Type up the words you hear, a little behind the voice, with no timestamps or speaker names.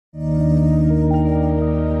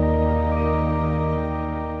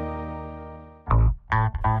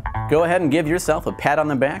Go ahead and give yourself a pat on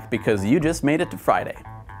the back because you just made it to Friday.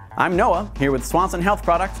 I'm Noah, here with Swanson Health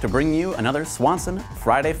Products to bring you another Swanson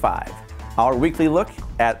Friday 5, our weekly look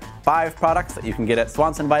at 5 products that you can get at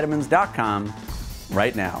swansonvitamins.com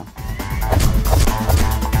right now.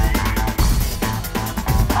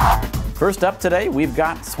 First up today, we've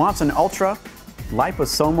got Swanson Ultra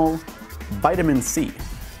Liposomal Vitamin C.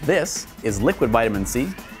 This is liquid vitamin C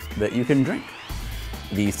that you can drink.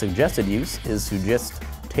 The suggested use is to just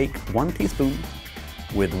take 1 teaspoon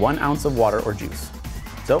with 1 ounce of water or juice.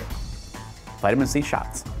 So, vitamin C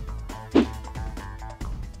shots.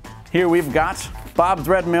 Here we've got Bob's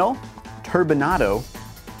Red Mill Turbinado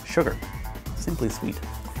Sugar. Simply sweet.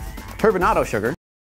 Turbinado sugar